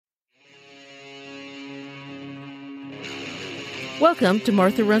Welcome to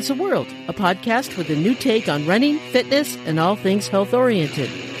Martha Runs the World, a podcast with a new take on running, fitness, and all things health-oriented.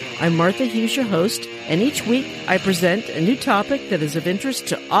 I'm Martha Hughes, your host, and each week I present a new topic that is of interest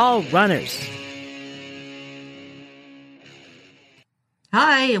to all runners.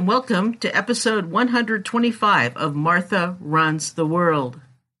 Hi, and welcome to episode 125 of Martha Runs the World.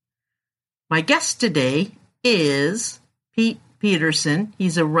 My guest today is Pete Peterson.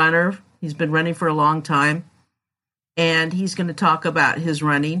 He's a runner. He's been running for a long time, and he's going to talk about his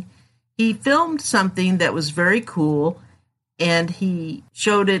running. He filmed something that was very cool, and he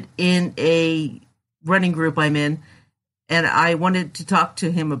showed it in a running group I'm in, and I wanted to talk to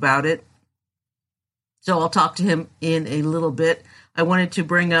him about it. So I'll talk to him in a little bit. I wanted to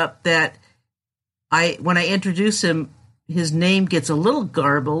bring up that when I introduce him, his name gets a little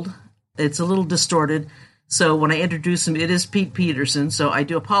garbled. It's a little distorted. So when I introduce him, it is Pete Peterson. So I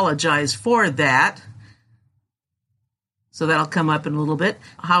do apologize for that. So that'll come up in a little bit.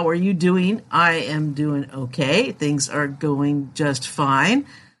 How are you doing? I am doing okay. Things are going just fine.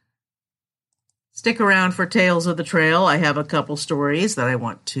 Stick around for Tales of the Trail. I have a couple stories that I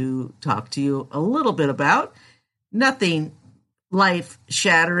want to talk to you a little bit about. Nothing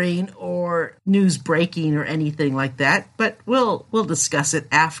life-shattering or news-breaking or anything like that, but we'll discuss it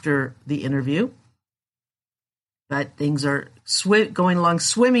after the interview. But things are going along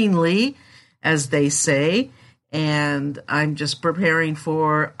swimmingly, as they say, and I'm just preparing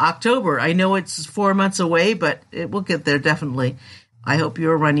for October. I know it's 4 months away, but it will get there definitely. I hope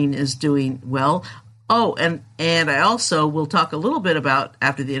your running is doing well. Oh, and I also will talk a little bit about,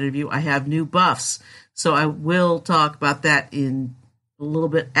 after the interview, I have new buffs. So I will talk about that in a little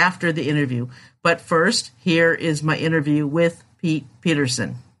bit after the interview. But first, here is my interview with Pete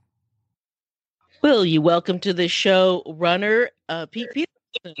Peterson. Will you welcome to the show runner, Pete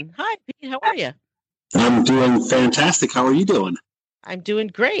Peterson. Hi, Pete. How are you? I'm doing fantastic. How are you doing? I'm doing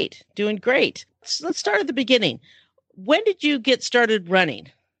great. So let's start at the beginning. When did you get started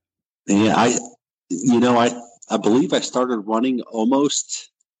running? Yeah, I believe I started running almost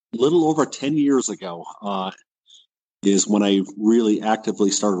a little over 10 years ago, is when I really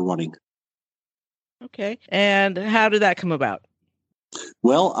actively started running. Okay. And how did that come about?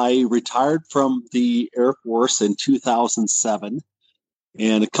 Well, I retired from the Air Force in 2007.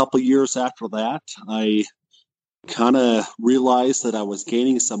 And a couple years after that, I kind of realized that I was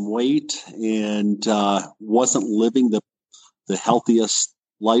gaining some weight and wasn't living the healthiest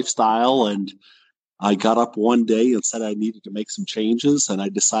lifestyle. And I got up one day and said I needed to make some changes. And I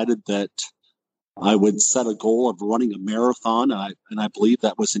decided that I would set a goal of running a marathon. And I believe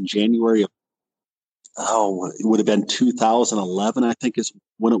that was in January of, it would have been 2011, I think is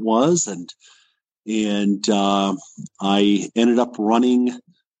when it was. And I ended up running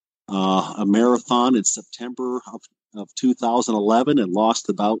a marathon in September of 2011 and lost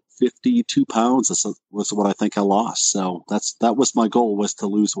about 52 pounds. Was what I think I lost. So that was my goal, was to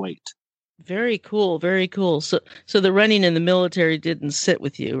lose weight. Very cool. Very cool. So the running in the military didn't sit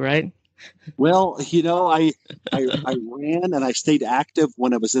with you, right? Well, I ran and I stayed active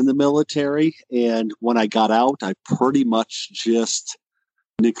when I was in the military. And when I got out, I pretty much just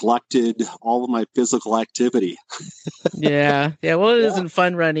neglected all of my physical activity. Yeah. Well, it isn't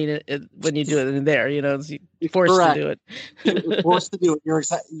fun running it when you do it in there. You're forced Correct. to do it. You're forced to do it. You're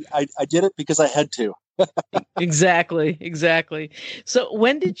exactly. I did it because I had to. Exactly. So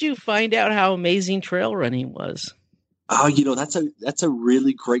when did you find out how amazing trail running was? That's a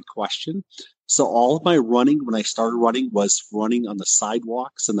really great question. So all of my running, when I started running, was running on the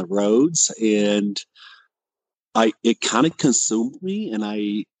sidewalks and the roads, and it kind of consumed me. And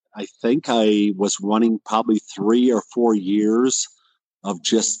I think I was running probably 3 or 4 years of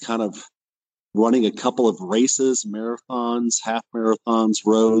just kind of running a couple of races, marathons, half marathons,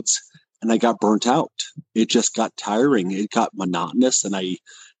 roads, and I got burnt out. It just got tiring. It got monotonous, and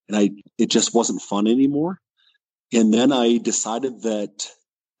it just wasn't fun anymore. And then I decided that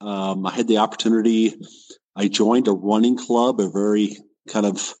I had the opportunity. I joined a running club, it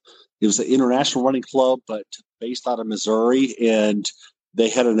was an international running club, but based out of Missouri. And they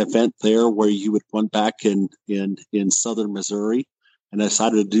had an event there where you would run back in southern Missouri. And I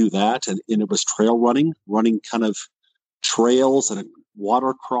decided to do that. And it was trail running kind of trails and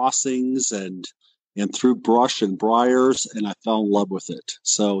water crossings and through brush and briars. And I fell in love with it.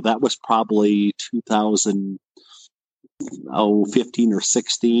 So that was probably 2015 or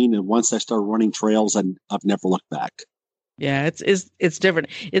 16. And once I started running trails, I've never looked back. Yeah, it's different.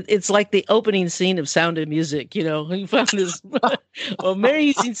 It's like the opening scene of Sound of Music. You found this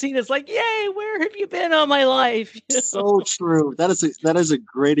amazing scene. It's like, yay! Where have you been all my life? So true. That is a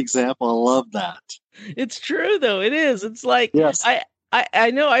great example. I love that. It's true though. It is. It's like Yes.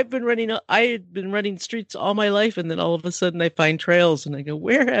 I know I had been running streets all my life, and then all of a sudden I find trails and I go,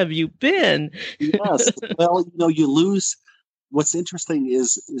 where have you been? Yes. Well, you lose. What's interesting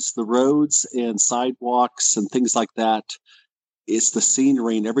is the roads and sidewalks and things like that. It's the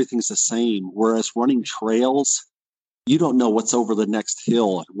scenery and everything's the same. Whereas running trails, you don't know what's over the next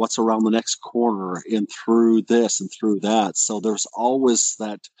hill, what's around the next corner, and through this and through that. So there's always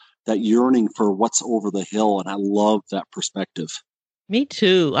that yearning for what's over the hill, and I love that perspective. Me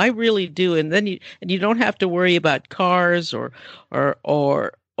too. I really do. And then you don't have to worry about cars or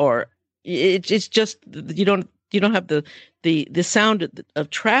it's just you don't have the sound of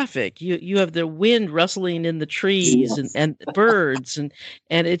traffic. You have the wind rustling in the trees Yes. and birds and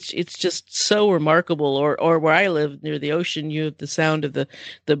it's just so remarkable. Or where I live near the ocean, you have the sound of the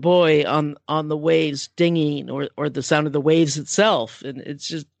buoy on the waves dinging or the sound of the waves itself. And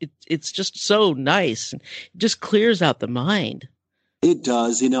it's just so nice and it just clears out the mind. It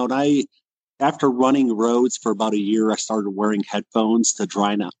does, and after running roads for about a year, I started wearing headphones to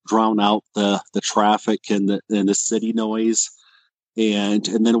drown out the traffic and the city noise. And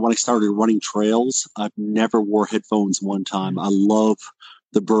then when I started running trails, I've never wore headphones one time. I love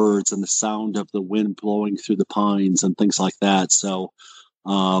the birds and the sound of the wind blowing through the pines and things like that. So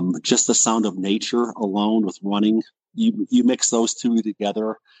just the sound of nature alone with running, you mix those two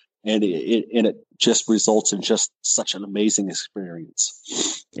together, and it just results in just such an amazing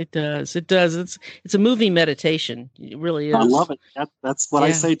experience. It does. It does. It's a moving meditation. It really I is. love it. That's what I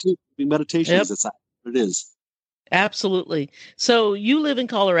Yeah. say too. Meditation Yep. is it's what it is. Absolutely. So you live in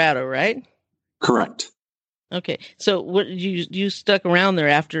Colorado, right? Correct. Okay. So what you stuck around there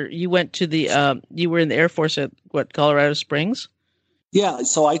after you went to the you were in the Air Force at what, Colorado Springs? Yeah,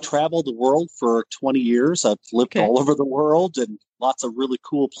 so I traveled the world for 20 years. I've lived Okay. all over the world and lots of really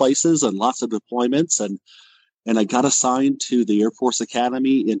cool places and lots of deployments. And I got assigned to the Air Force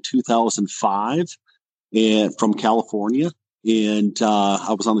Academy in 2005 and from California. And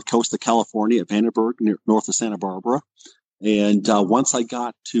I was on the coast of California at Vandenberg, north of Santa Barbara. And once I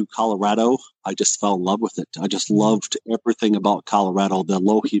got to Colorado, I just fell in love with it. I just loved everything about Colorado, the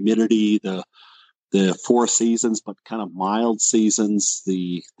low humidity, the four seasons, but kind of mild seasons,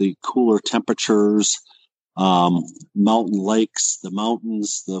 the cooler temperatures, mountain lakes, the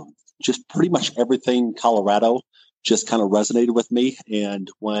mountains, the just pretty much everything Colorado just kind of resonated with me. And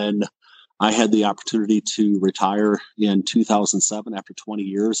when I had the opportunity to retire in 2007 after 20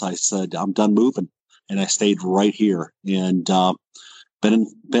 years, I said, I'm done moving. And I stayed right here and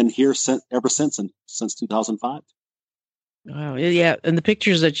been here ever since 2005. Wow. Yeah. And the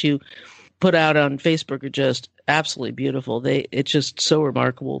pictures that you put out on Facebook are just absolutely beautiful. It's just so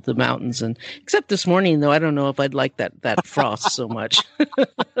remarkable, the mountains. And except this morning though, I don't know if I'd like that frost so much.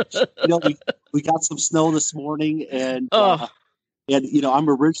 We got some snow this morning, Oh, and I'm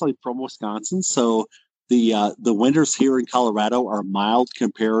originally from Wisconsin, so the winters here in Colorado are mild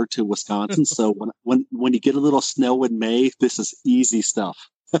compared to Wisconsin. So when you get a little snow in May, this is easy stuff.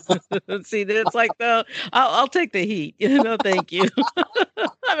 see, it's like no, I'll take the heat. No, thank you.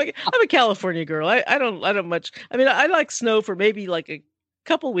 I'm a California girl. I don't much. I mean, I like snow for maybe like a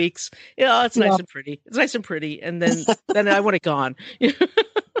couple weeks. Yeah, it's Yeah, nice and pretty. It's nice and pretty, and then I want it gone.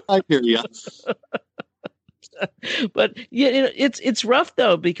 I hear you. But yeah, it's rough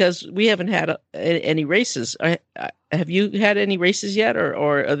though because we haven't had any races. Have you had any races yet,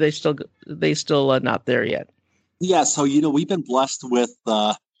 or are they still not there yet? Yeah, so we've been blessed with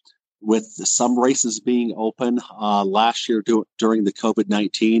some races being open. Last year during the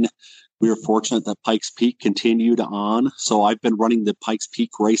COVID-19, we were fortunate that Pikes Peak continued on. So I've been running the Pikes Peak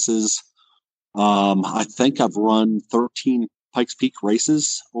races. I think I've run 13 Pikes Peak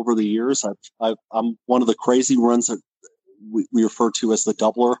races over the years. I'm one of the crazy runs that we refer to as the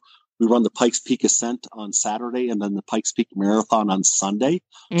doubler. We run the Pikes Peak Ascent on Saturday and then the Pikes Peak Marathon on Sunday.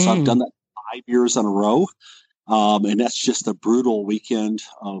 So I've done Mm. that 5 years in a row. And that's just a brutal weekend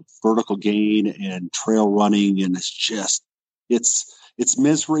of vertical gain and trail running. And it's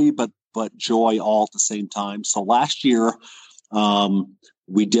misery, but joy all at the same time. So last year,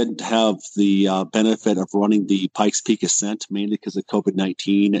 we didn't have the benefit of running the Pikes Peak Ascent, mainly because of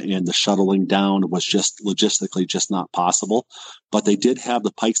COVID-19 and the shuttling down was just logistically just not possible. But they did have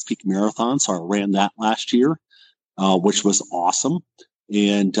the Pikes Peak Marathon, so I ran that last year, which was awesome.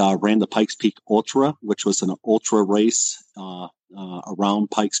 And ran the Pikes Peak Ultra, which was an ultra race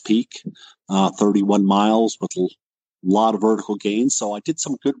around Pikes Peak, 31 miles with a lot of vertical gains. So I did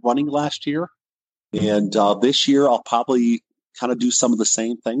some good running last year. And this year, I'll probably kind of do some of the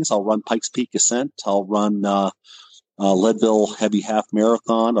same things. I'll run Pikes Peak Ascent. I'll run Leadville Heavy Half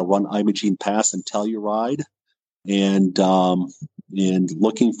Marathon. I'll run Imogene Pass and Telluride, and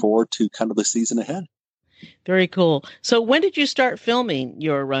looking forward to kind of the season ahead. Very cool. So when did you start filming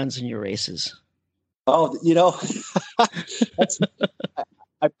your runs and your races? Oh,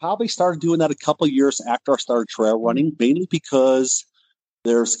 I probably started doing that a couple of years after I started trail running, mainly because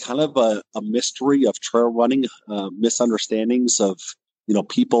there's kind of a mystery of trail running, misunderstandings of,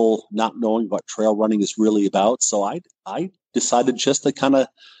 people not knowing what trail running is really about. So I decided just to kind of,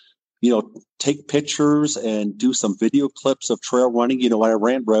 take pictures and do some video clips of trail running. When I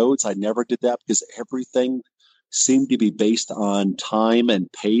ran roads, I never did that because everything seemed to be based on time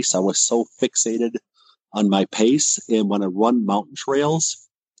and pace. I was so fixated on my pace. And when I run mountain trails,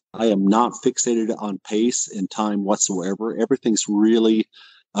 I am not fixated on pace and time whatsoever. Everything's really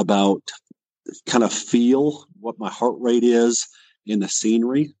about kind of feel what my heart rate is in the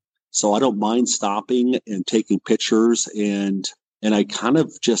scenery. So I don't mind stopping and taking pictures, and I kind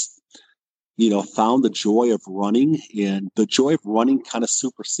of just, found the joy of running, and the joy of running kind of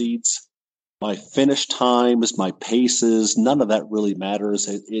supersedes my finish times, my paces. None of that really matters.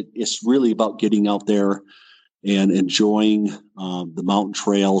 It's really about getting out there and enjoying the mountain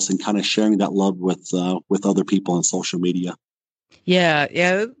trails and kind of sharing that love with other people on social media.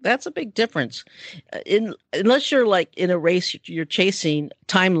 Yeah, that's a big difference. Unless you're like in a race, you're chasing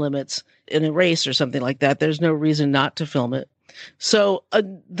time limits in a race or something like that. There's no reason not to film it. So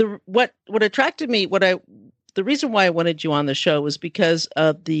what attracted me, the reason why I wanted you on the show was because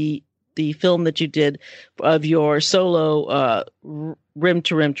of the film that you did of your solo rim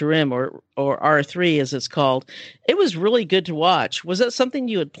to rim to rim, or R3 as it's called. It was really good to watch. Was that something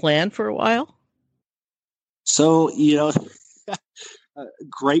you had planned for a while? So,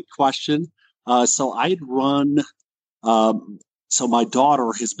 great question. So I'd run. So my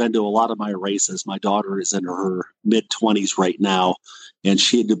daughter has been to a lot of my races. My daughter is in her mid-20s right now, and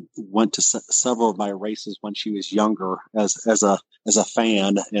she went to several of my races when she was younger as a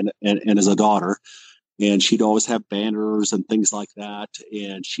fan and as a daughter. And she'd always have banners and things like that.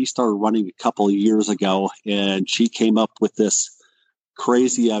 And she started running a couple of years ago, and she came up with this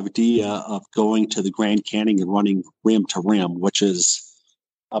crazy idea of going to the Grand Canyon and running rim to rim, which is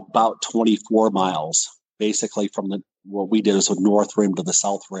about 24 miles, basically from what we did is the north rim to the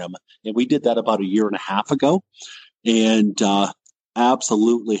south rim. And we did that about a year and a half ago, and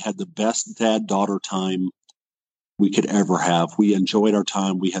absolutely had the best dad-daughter time we could ever have. We enjoyed our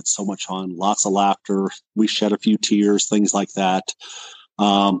time. We had so much fun, lots of laughter. We shed a few tears, things like that.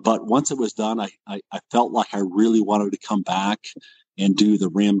 But once it was done, I felt like I really wanted to come back and do the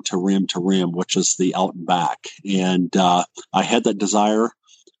rim to rim to rim, which is the out and back. And I had that desire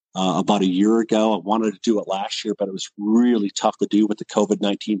about a year ago. I wanted to do it last year, but it was really tough to do with the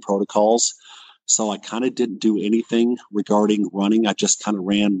COVID-19 protocols. So I kind of didn't do anything regarding running. I just kind of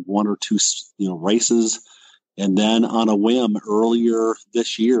ran one or two, races. And then on a whim earlier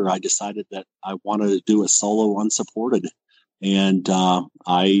this year, I decided that I wanted to do it solo unsupported. And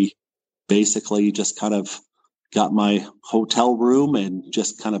I basically just kind of got my hotel room and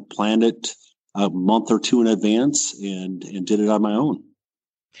just kind of planned it a month or two in advance and did it on my own.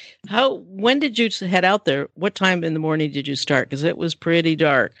 When did you head out there? What time in the morning did you start? Because it was pretty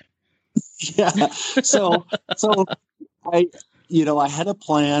dark. Yeah. So I had a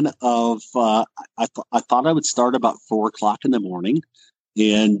plan of, I thought I would start about 4:00 in the morning,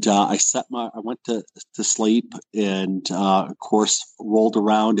 and I went to sleep, and of course rolled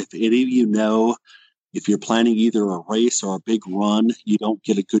around. If any of you know, if you're planning either a race or a big run, you don't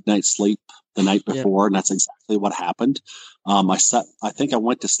get a good night's sleep the night before. Yep. And that's exactly what happened. I think I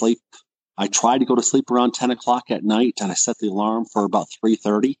went to sleep. I tried to go to sleep around 10:00 at night, and I set the alarm for about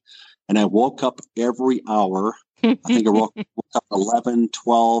 3:30, and I woke up every hour. I think I woke up 11,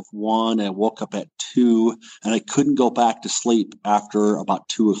 12, 1, and I woke up at 2, and I couldn't go back to sleep after about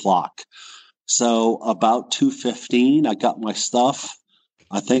 2:00. So about 2:15, I got my stuff.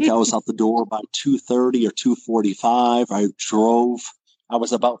 I think I was out the door by 2:30 or 2:45. I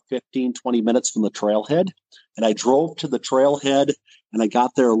was about 15, 20 minutes from the trailhead, and I drove to the trailhead, and I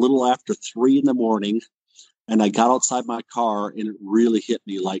got there a little after 3 in the morning, and I got outside my car, and it really hit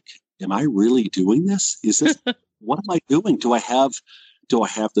me like, am I really doing this? What am I doing? Do I have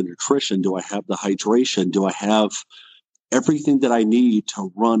the nutrition? Do I have the hydration? Do I have everything that I need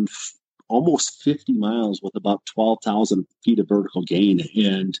to run almost 50 miles with about 12,000 feet of vertical gain?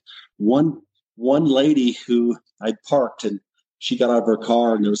 And one lady who I'd parked, and she got out of her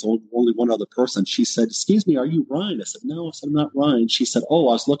car, and there was only one other person. She said, "Excuse me, are you Ryan?" I said, "No." I said, "I'm not Ryan." She said, "Oh,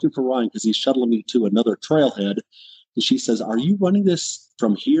 I was looking for Ryan because he's shuttling me to another trailhead." And she says, "Are you running this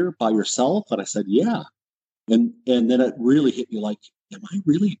from here by yourself?" And I said, "Yeah." And then it really hit me like, am I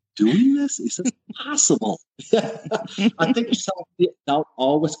really doing this? Is this possible? I think self-doubt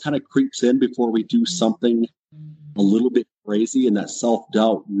always kind of creeps in before we do something a little bit crazy, and that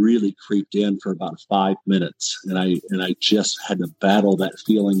self-doubt really creeped in for about 5 minutes. And I just had to battle that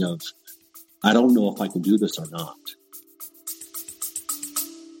feeling of, I don't know if I can do this or not.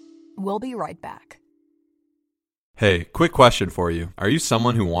 We'll be right back. Hey, quick question for you. Are you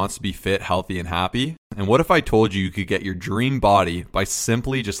someone who wants to be fit, healthy, and happy? And what if I told you you could get your dream body by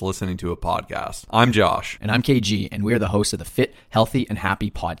simply just listening to a podcast? I'm Josh. And I'm KG, and we're the hosts of the Fit, Healthy, and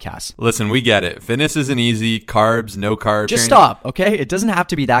Happy podcast. Listen, we get it. Fitness isn't easy. Carbs, no carbs. Just stop, okay? It doesn't have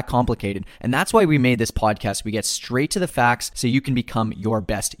to be that complicated. And that's why we made this podcast. We get straight to the facts so you can become your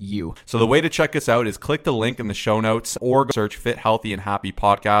best you. So the way to check us out is click the link in the show notes or search Fit, Healthy, and Happy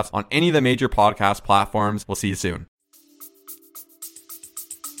podcast on any of the major podcast platforms. We'll see you soon.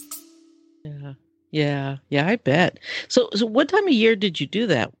 Yeah, I bet. So what time of year did you do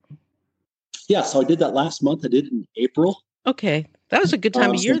that? Yeah, so I did that last month. I did it in April. Okay, that was a good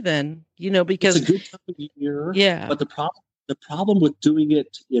time of year then. Because it's a good time of year. Yeah. But the problem with doing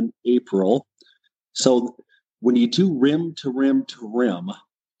it in April, so when you do rim to rim to rim,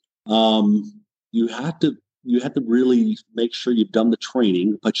 you have to really make sure you've done the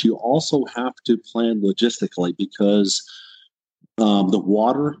training, but you also have to plan logistically because the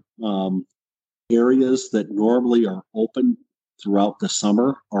water areas that normally are open throughout the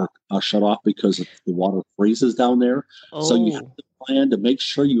summer are shut off because the water freezes down there. Oh. So you have to plan to make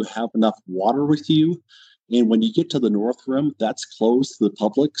sure you have enough water with you. And when you get to the North Rim, that's closed to the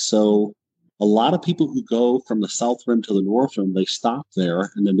public. So a lot of people who go from the South Rim to the North Rim, they stop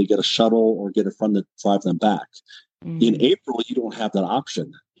there and then they get a shuttle or get a friend to drive them back. Mm-hmm. In April, you don't have that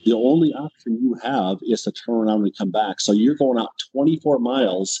option. The only option you have is to turn around and come back. So you're going out 24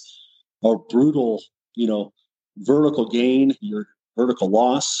 miles of brutal, vertical gain, your vertical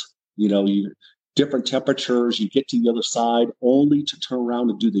loss, you different temperatures, you get to the other side only to turn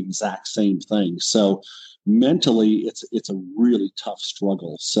around and do the exact same thing. So mentally, it's a really tough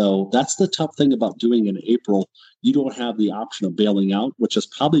struggle. So that's the tough thing about doing in April. You don't have the option of bailing out, which is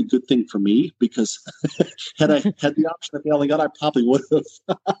probably a good thing for me because had I had the option of bailing out, I probably would have.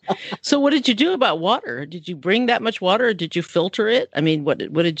 So what did you do about water? Did you bring that much water or did you filter it? I mean, what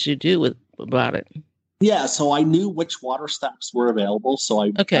did you do about it? Yeah, so I knew which water stops were available. So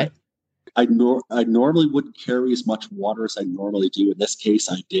I normally wouldn't carry as much water as I normally do. In this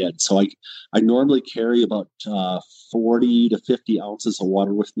case, I did. So I normally carry about 40 to 50 ounces of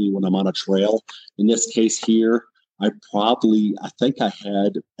water with me when I'm on a trail. In this case here, I think I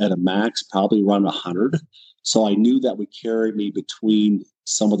had at a max probably around 100. So I knew that would carry me between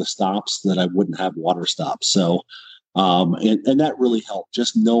some of the stops that I wouldn't have water stops. So and that really helped,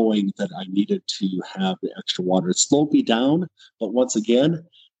 just knowing that I needed to have the extra water. It slowed me down, but once again,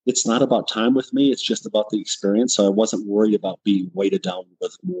 it's not about time with me. It's just about the experience. So I wasn't worried about being weighted down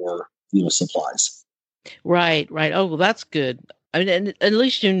with more, supplies. Right. Oh, well, that's good. I mean, and at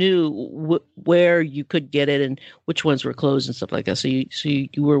least you knew where you could get it and which ones were closed and stuff like that. So you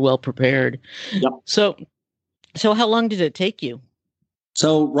were well prepared. Yep. So how long did it take you?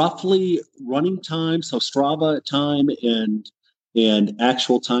 So roughly running time, so Strava time and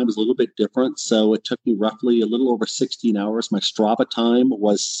actual time is a little bit different. So it took me roughly a little over 16 hours. My Strava time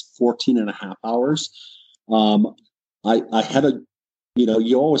was 14 and a half hours. I had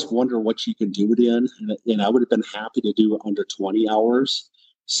you always wonder what you can do it in. And I would have been happy to do it under 20 hours.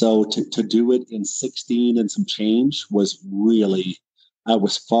 So to do it in 16 and some change was really, I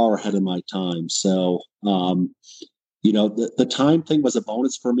was far ahead of my time. So, the time thing was a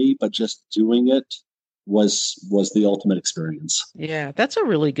bonus for me, but just doing it was the ultimate experience. Yeah, that's a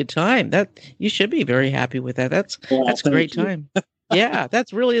really good time. That you should be very happy with that. That's a great time. Yeah,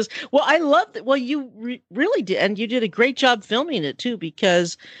 that's really is. Well, I love that. Well, you really did, and you did a great job filming it too,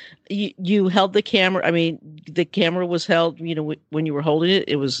 because you held the camera. I mean, the camera was held. When you were holding it,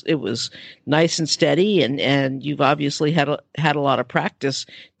 it was nice and steady, and you've obviously had a lot of practice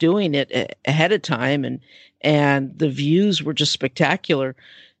doing it ahead of time, and the views were just spectacular.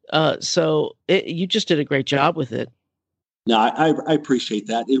 So you just did a great job with it. No, I appreciate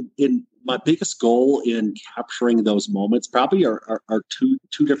that. In my biggest goal in capturing those moments probably are two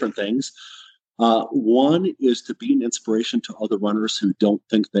different things. One is to be an inspiration to other runners who don't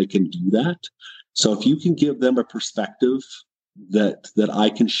think they can do that. So if you can give them a perspective that I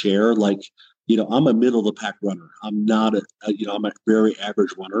can share, like, I'm a middle of the pack runner. I'm not I'm a very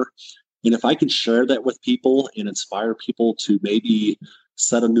average runner. And if I can share that with people and inspire people to maybe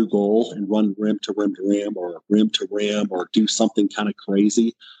set a new goal and run rim to rim to rim or rim to rim or do something kind of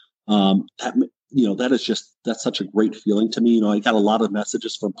crazy, that's such a great feeling to me. I got a lot of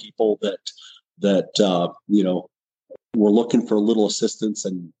messages from people that were looking for a little assistance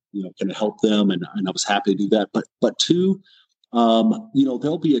and, can help them. And I was happy to do that. But two,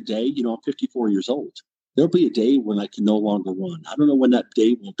 there'll be a day, I'm 54 years old. There'll be a day when I can no longer run. I don't know when that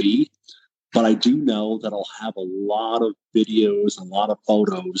day will be, but I do know that I'll have a lot of videos, a lot of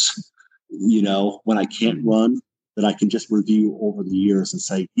photos, when I can't run, that I can just review over the years and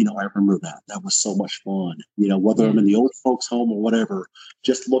say, I remember that. That was so much fun. Whether I'm in the old folks home or whatever,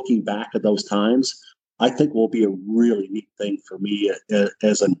 just looking back at those times, I think will be a really neat thing for me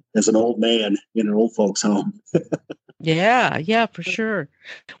as an old man in an old folks home. Yeah, for sure.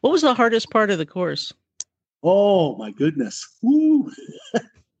 What was the hardest part of the course? Oh my goodness. Woo.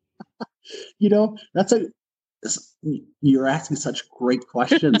 You're asking such great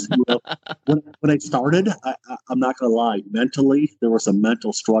questions. When I started, I'm not going to lie, mentally, there was a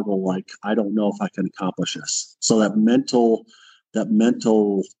mental struggle. Like, I don't know if I can accomplish this. So that mental,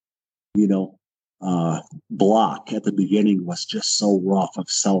 block at the beginning was just so rough of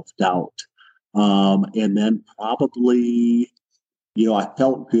self-doubt. And then probably, I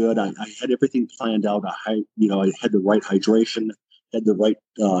felt good. I had everything planned out. I had the right hydration, had the right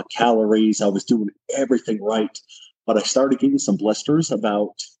calories. I was doing everything right. But I started getting some blisters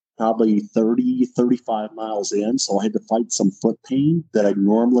about probably 30, 35 miles in. So I had to fight some foot pain that I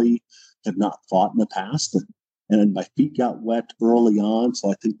normally have not fought in the past. And my feet got wet early on.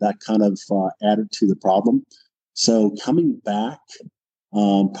 So I think that kind of added to the problem. So coming back,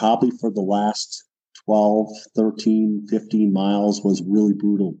 probably for the last 12, 13, 15 miles was really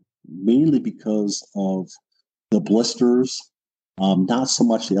brutal, mainly because of the blisters. Not so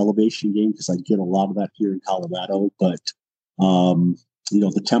much the elevation gain, because I get a lot of that here in Colorado, but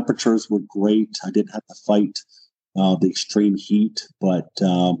the temperatures were great. I didn't have to fight the extreme heat, but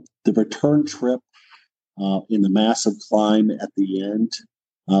the return trip in the massive climb at the end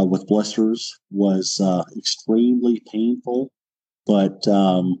with blisters was extremely painful, but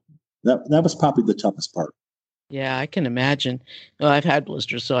that was probably the toughest part. Yeah, I can imagine. Well, I've had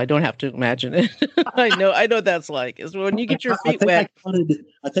blisters, so I don't have to imagine it. I know what that's like. Is when you get your feet wet.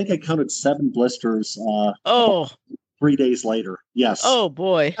 I think I counted 7 blisters. 3 days later. Yes. Oh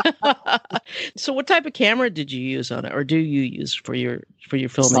boy. So, what type of camera did you use on it, or do you use for your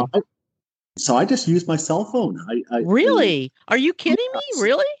filming? So I just use my cell phone. Really? Are you kidding me?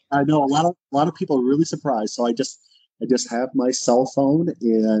 Really? I know a lot of people are really surprised. So I just have my cell phone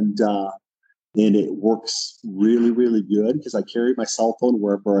and it works really, really good because I carry my cell phone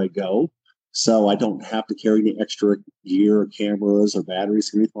wherever I go. So I don't have to carry any extra gear or cameras or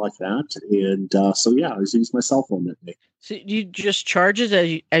batteries or anything like that. And I just use my cell phone that day. So you just charge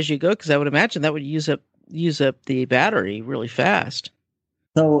it as you go? Because I would imagine that would use up the battery really fast.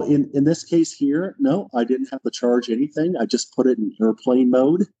 So in this case here, no, I didn't have to charge anything. I just put it in airplane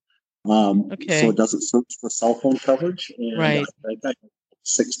mode. So it doesn't search for cell phone coverage. And right. I got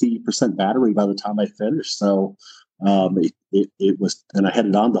 60% battery by the time I finished. So it was, and I had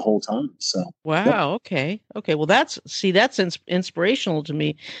it on the whole time. So wow. Yep. Okay. Well, that's inspirational to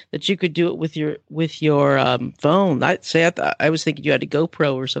me that you could do it with your phone. I was thinking you had a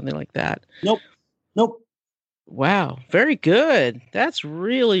GoPro or something like that. Nope. Wow. Very good. That's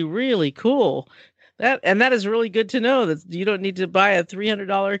really, really cool. That is really good to know that you don't need to buy a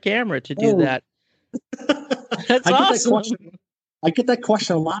 $300 camera to do that. That's awesome. I get that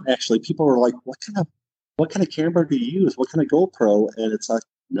question a lot, actually. People are like, what kind of camera do you use? What kind of GoPro? And it's like,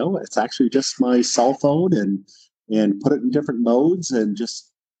 no, it's actually just my cell phone and put it in different modes and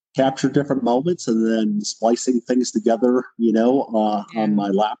just capture different moments and then splicing things together, on my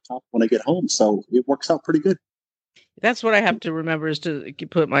laptop when I get home. So it works out pretty good. That's what I have to remember is to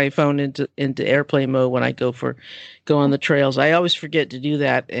put my phone into airplane mode when I go on the trails. I always forget to do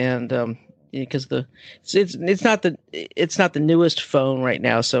that, and because it's not the newest phone right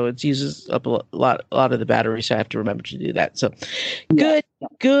now, so it uses up a lot of the battery. So I have to remember to do that. So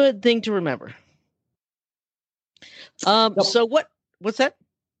good thing to remember. So what's that?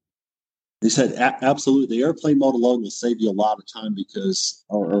 They said absolutely. The airplane mode alone will save you a lot of time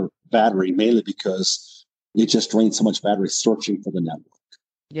or battery, mainly because it just drains so much battery searching for the network.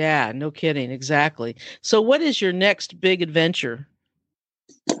 Yeah, no kidding. Exactly. So what is your next big adventure?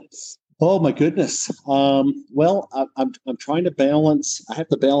 Oh my goodness. Well, I'm trying to balance. I have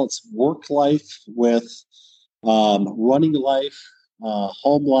to balance work life with running life,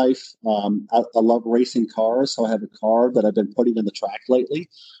 home life. I love racing cars, so I have a car that I've been putting in the track lately.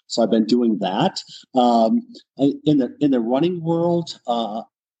 So I've been doing that. In the running world,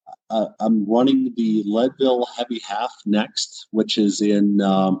 I'm running the Leadville Heavy Half next, which is in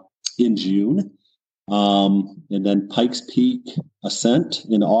June. And then Pikes Peak Ascent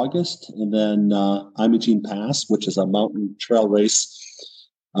in August, and then Imogene Pass, which is a mountain trail race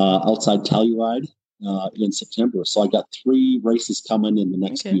outside Telluride in September. So I got 3 races coming in the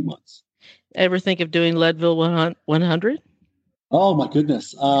next few months. Ever think of doing Leadville 100? Oh, my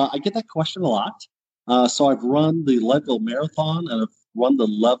goodness. I get that question a lot. So I've run the Leadville Marathon, and I've run the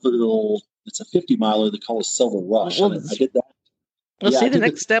Leadville, it's a 50-miler they call a Silver Rush. Well, I did that. Well, see, the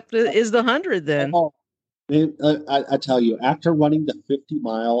next step is the 100 then. Oh, I tell you, after running the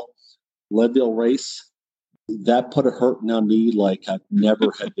 50-mile Leadville race, that put a hurting on me like I've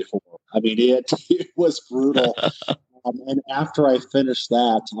never had before. I mean, it was brutal. And after I finished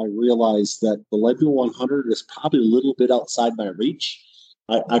that, I realized that the Leadville 100 is probably a little bit outside my reach.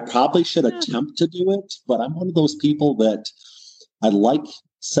 I probably should attempt to do it, but I'm one of those people that I like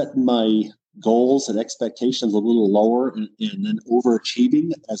setting my goals and expectations a little lower and then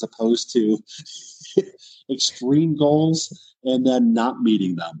overachieving, as opposed to extreme goals and then not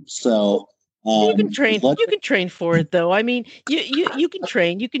meeting them. So you can train. You can train for it, though. I mean, you can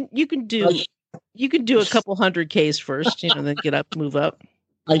train. You can do a couple 100Ks first, then get up, move up.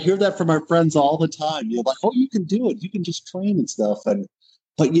 I hear that from my friends all the time. You're like, oh, you can do it. You can just train and stuff. But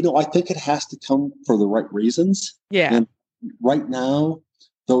I think it has to come for the right reasons. Yeah. And right now,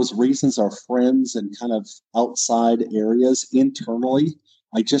 those reasons are friends and kind of outside areas. Internally,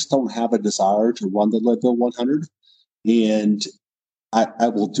 I just don't have a desire to run the Leadville 100. And I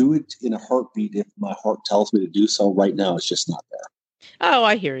will do it in a heartbeat if my heart tells me to do so. Right now, it's just not there. Oh,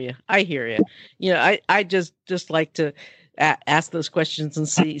 I hear you. I just like to ask those questions and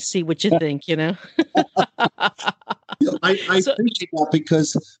see what you think, I appreciate that,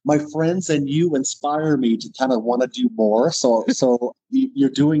 because my friends and you inspire me to kind of want to do more. So you're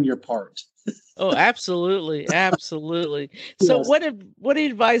doing your part. Oh, absolutely. Absolutely. So yes. What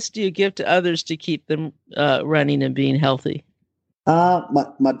advice do you give to others to keep them running and being healthy?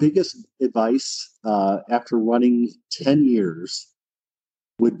 My biggest advice after running 10 years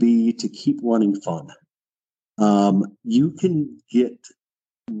would be to keep running fun. You can get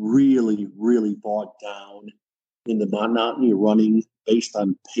really, really bogged down in the monotony of running based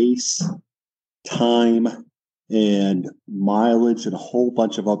on pace, time, and mileage, and a whole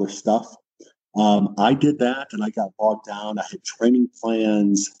bunch of other stuff. I did that, and I got bogged down. I had training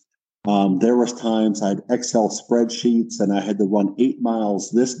plans. There was times I had Excel spreadsheets, and I had to run 8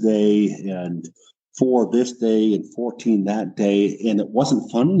 miles this day and 4 this day and 14 that day, and it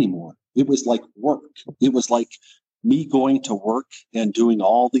wasn't fun anymore. It was like work. It was like me going to work and doing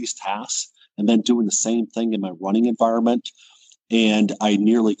all these tasks and then doing the same thing in my running environment, and I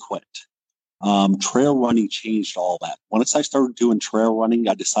nearly quit. Trail running changed all that. Once I started doing trail running,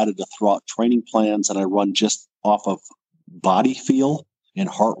 I decided to throw out training plans, and I run just off of body feel and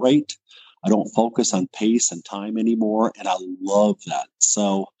heart rate. I don't focus on pace and time anymore, and I love that.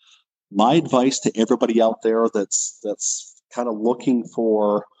 So my advice to everybody out there that's kind of looking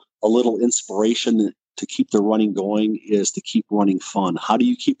for a little inspiration to keep their running going is to keep running fun. How do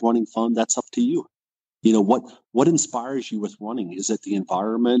you keep running fun? That's up to you. What inspires you with running? Is it the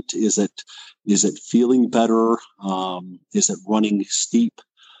environment? Is it feeling better? Is it running steep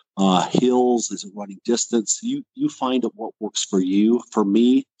hills? Is it running distance? You find out what works for you. For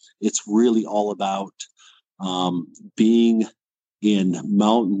me, it's really all about being in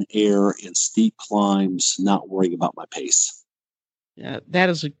mountain air and steep climbs, not worrying about my pace. Yeah, that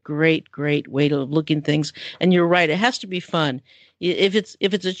is a great way to look in things. And you're right; it has to be fun. If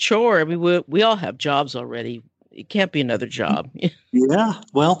it's a chore, I mean, we all have jobs already. It can't be another job. Yeah.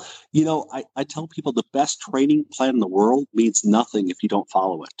 Well, I tell people the best training plan in the world means nothing if you don't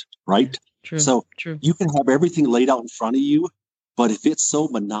follow it. Right. True. So true. You can have everything laid out in front of you, but if it's so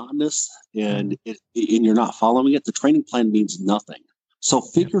monotonous and you're not following it, the training plan means nothing. So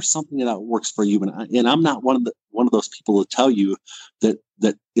figure something that works for you. And I'm not one of those people to tell you that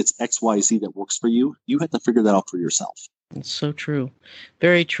it's XYZ that works for you. You have to figure that out for yourself. It's so true.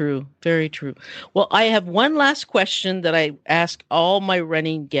 Very true. Very true. Well, I have one last question that I ask all my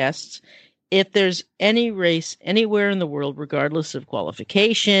running guests. If there's any race anywhere in the world, regardless of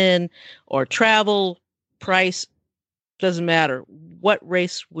qualification or travel, price, doesn't matter, what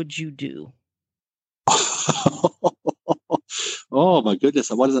race would you do? Oh my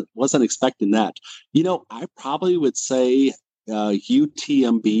goodness, I wasn't expecting that. I probably would say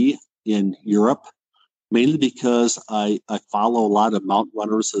UTMB in Europe, mainly because I follow a lot of mountain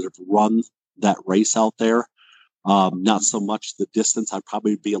runners that have run that race out there. Not so much the distance. I'd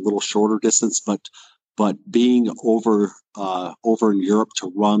probably be a little shorter distance, but being over in Europe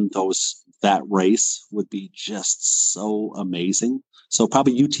to run that race would be just so amazing. So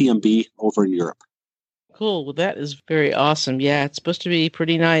probably UTMB over in Europe. cool. Well, that is very awesome. Yeah, it's supposed to be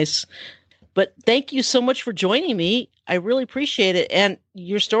pretty nice. But thank you so much for joining me. I really appreciate it. And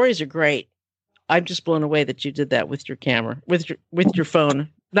your stories are great. I'm just blown away that you did that with your camera, with your phone,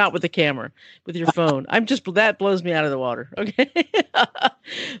 not with the camera, with your phone. That blows me out of the water. Okay.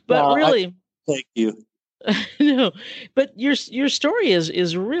 But really, thank you. No, but your story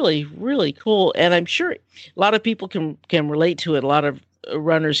is really, really cool. And I'm sure a lot of people can relate to it. A lot of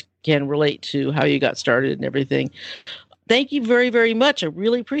runners can relate to how you got started and everything. Thank you very, very much. I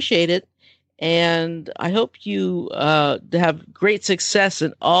really appreciate it. And I hope you have great success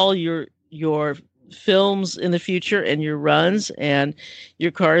in all your films in the future and your runs and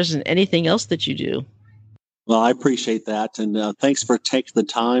your cars and anything else that you do. Well, I appreciate that. And thanks for taking the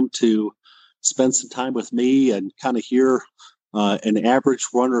time to spend some time with me and kind of hear an average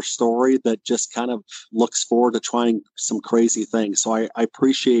runner story that just kind of looks forward to trying some crazy things. So I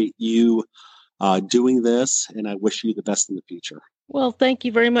appreciate you doing this, and I wish you the best in the future. Well, thank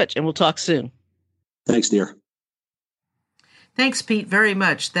you very much, and we'll talk soon. Thanks, dear. Thanks, Pete, very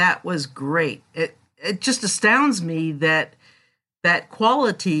much. That was great. It just astounds me that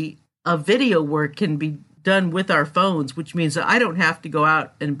quality of video work can be done with our phones, which means that I don't have to go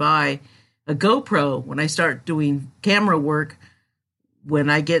out and buy a GoPro when I start doing camera work when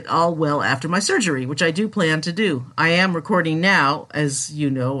I get all well after my surgery, which I do plan to do. I am recording now, as you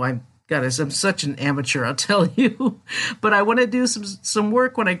know. I'm such an amateur, I'll tell you. But I want to do some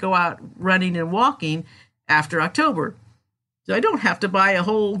work when I go out running and walking after October. So I don't have to buy a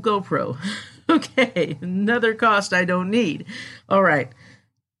whole GoPro. Okay, another cost I don't need. All right.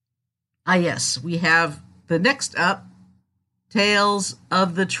 Yes, we have the next up, Tales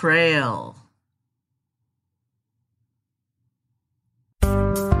of the Trail.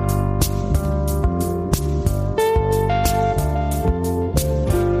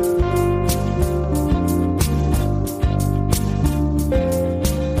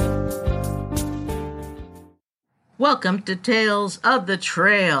 Welcome to Tales of the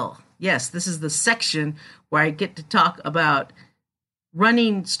Trail. Yes, this is the section where I get to talk about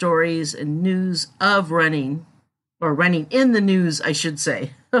running stories and news of running, or running in the news, I should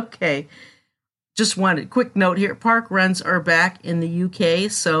say. Okay, just wanted a quick note here. Park runs are back in the UK,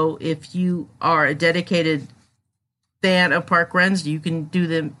 so if you are a dedicated fan of park runs, you can do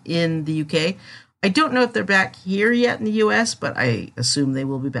them in the UK. I don't know if they're back here yet in the US, but I assume they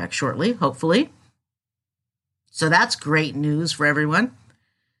will be back shortly, hopefully. So that's great news for everyone.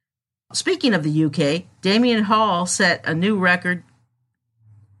 Speaking of the UK, Damien Hall set a new record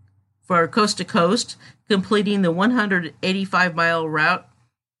for Coast to Coast, completing the 185-mile route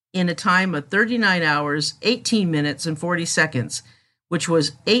in a time of 39 hours, 18 minutes, and 40 seconds, which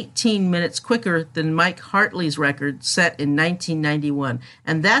was 18 minutes quicker than Mike Hartley's record set in 1991.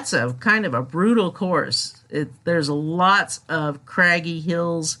 And that's a kind of a brutal course. There's lots of craggy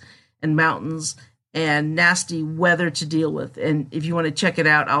hills and mountains and nasty weather to deal with. And if you want to check it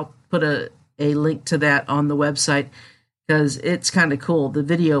out, I'll put a link to that on the website because it's kind of cool. The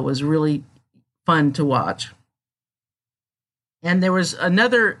video was really fun to watch. And there was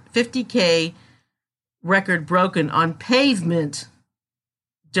another 50K record broken on pavement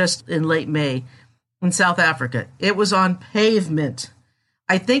just in late May in South Africa. It was on pavement.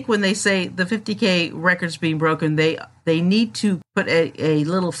 I think when they say the 50K record's being broken, they need to put a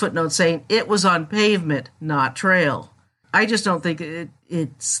little footnote saying it was on pavement, not trail. I just don't think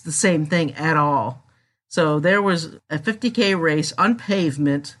it's the same thing at all. So there was a 50K race on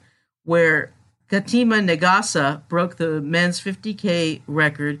pavement where Katima Nagasa broke the men's 50K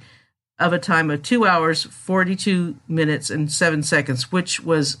record of a time of 2 hours, 42 minutes, and 7 seconds, which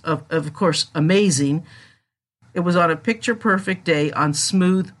was, of course, amazing. It was on a picture-perfect day on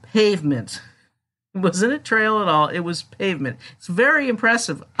smooth pavement. It wasn't a trail at all. It was pavement. It's very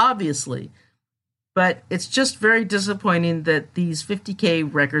impressive, obviously. But it's just very disappointing that these 50K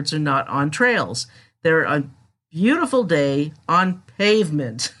records are not on trails. They're a beautiful day on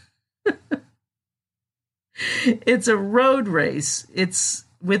pavement. It's a road race. It's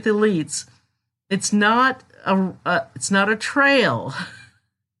with elites. It's not a trail.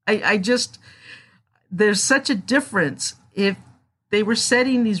 I just, there's such a difference. If they were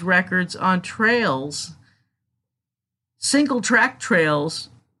setting these records on trails, single track trails,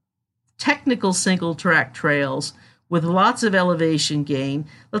 technical single track trails with lots of elevation gain.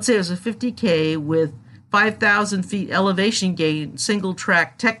 Let's say it was a 50K with 5,000 feet elevation gain, single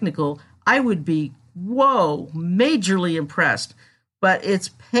track technical. I would be, whoa, majorly impressed. But it's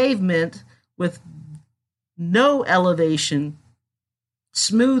pavement with no elevation,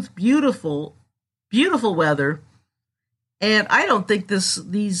 smooth, beautiful, beautiful weather. And I don't think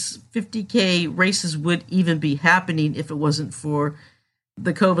these 50K races would even be happening if it wasn't for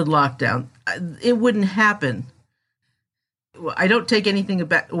the COVID lockdown. It wouldn't happen. I don't take anything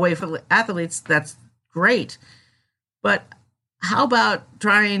away from athletes. That's great. But how about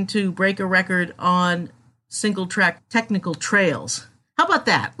trying to break a record on single track technical trails? How about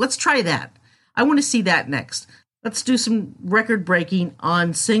that? Let's try that. I want to see that next. Let's do some record breaking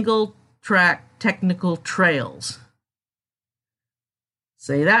on single track technical trails.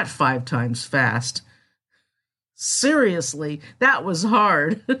 Say that 5 times fast. Seriously, that was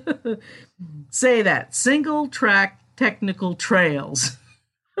hard. Say that. Single track technical trails.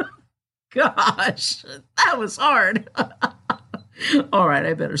 Gosh, that was hard. All right,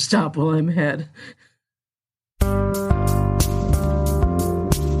 I better stop while I'm ahead.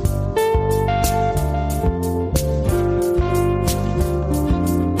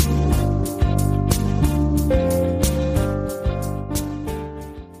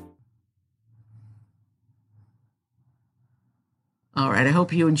 All right, I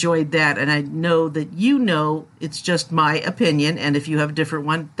hope you enjoyed that, and I know that you know it's just my opinion, and if you have a different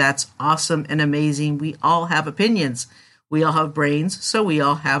one, that's awesome and amazing. We all have opinions. We all have brains, so we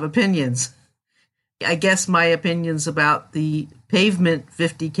all have opinions. I guess my opinions about the pavement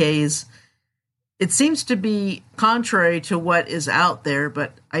 50Ks, it seems to be contrary to what is out there,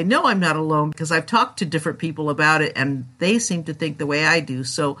 but I know I'm not alone because I've talked to different people about it, and they seem to think the way I do,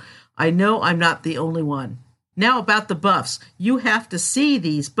 so I know I'm not the only one. Now about the buffs. You have to see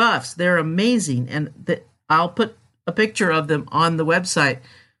these buffs. They're amazing. And I'll put a picture of them on the website.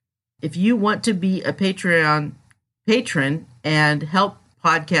 If you want to be a Patreon patron and help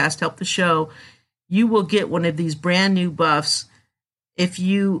the show, you will get one of these brand new buffs. If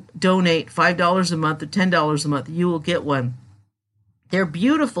you donate $5 a month or $10 a month, you will get one. They're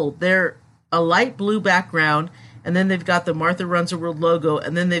beautiful. They're a light blue background. And then they've got the Martha Runs the World logo.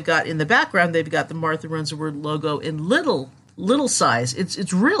 And then they've got, in the background, they've got the Martha Runs the World logo in little size.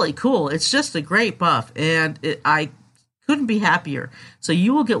 It's really cool. It's just a great buff. And I couldn't be happier. So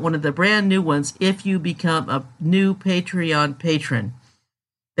you will get one of the brand new ones if you become a new Patreon patron.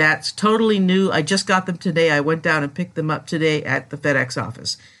 That's totally new. I just got them today. I went down and picked them up today at the FedEx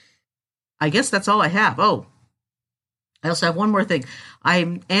office. I guess that's all I have. Oh, I also have one more thing.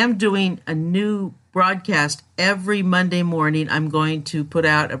 I am doing a new broadcast every Monday morning. I'm going to put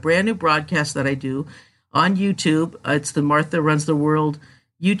out a brand new broadcast that I do on YouTube. It's the Martha Runs the World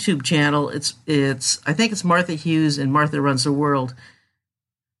YouTube channel. It's I think it's Martha Hughes and Martha Runs the World.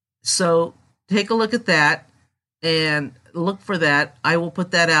 So take a look at that and look for that. I will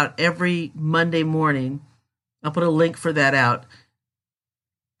put that out every Monday morning. I'll put a link for that out.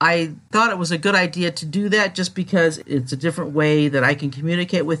 I thought it was a good idea to do that just because it's a different way that I can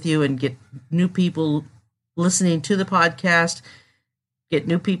communicate with you and get new people listening to the podcast, get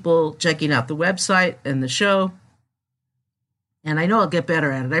new people checking out the website and the show. And I know I'll get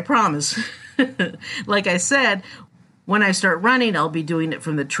better at it, I promise. Like I said, when I start running, I'll be doing it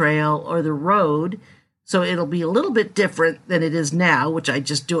from the trail or the road. So it'll be a little bit different than it is now, which I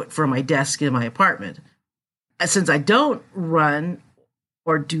just do it from my desk in my apartment. Since I don't run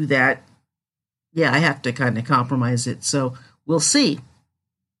or do that, I have to kind of compromise it. So we'll see.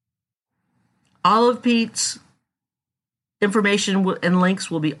 All of Pete's information and links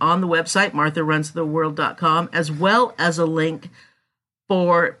will be on the website, martharunstheworld.com, as well as a link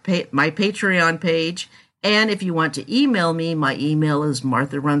for my Patreon page. And if you want to email me, my email is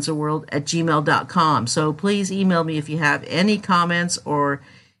martharunstheworld@gmail.com. So please email me if you have any comments or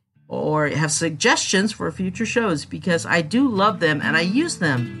have suggestions for future shows, because I do love them and I use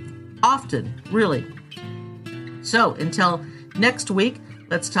them often, really. So until next week,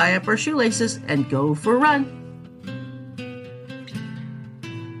 let's tie up our shoelaces and go for a run.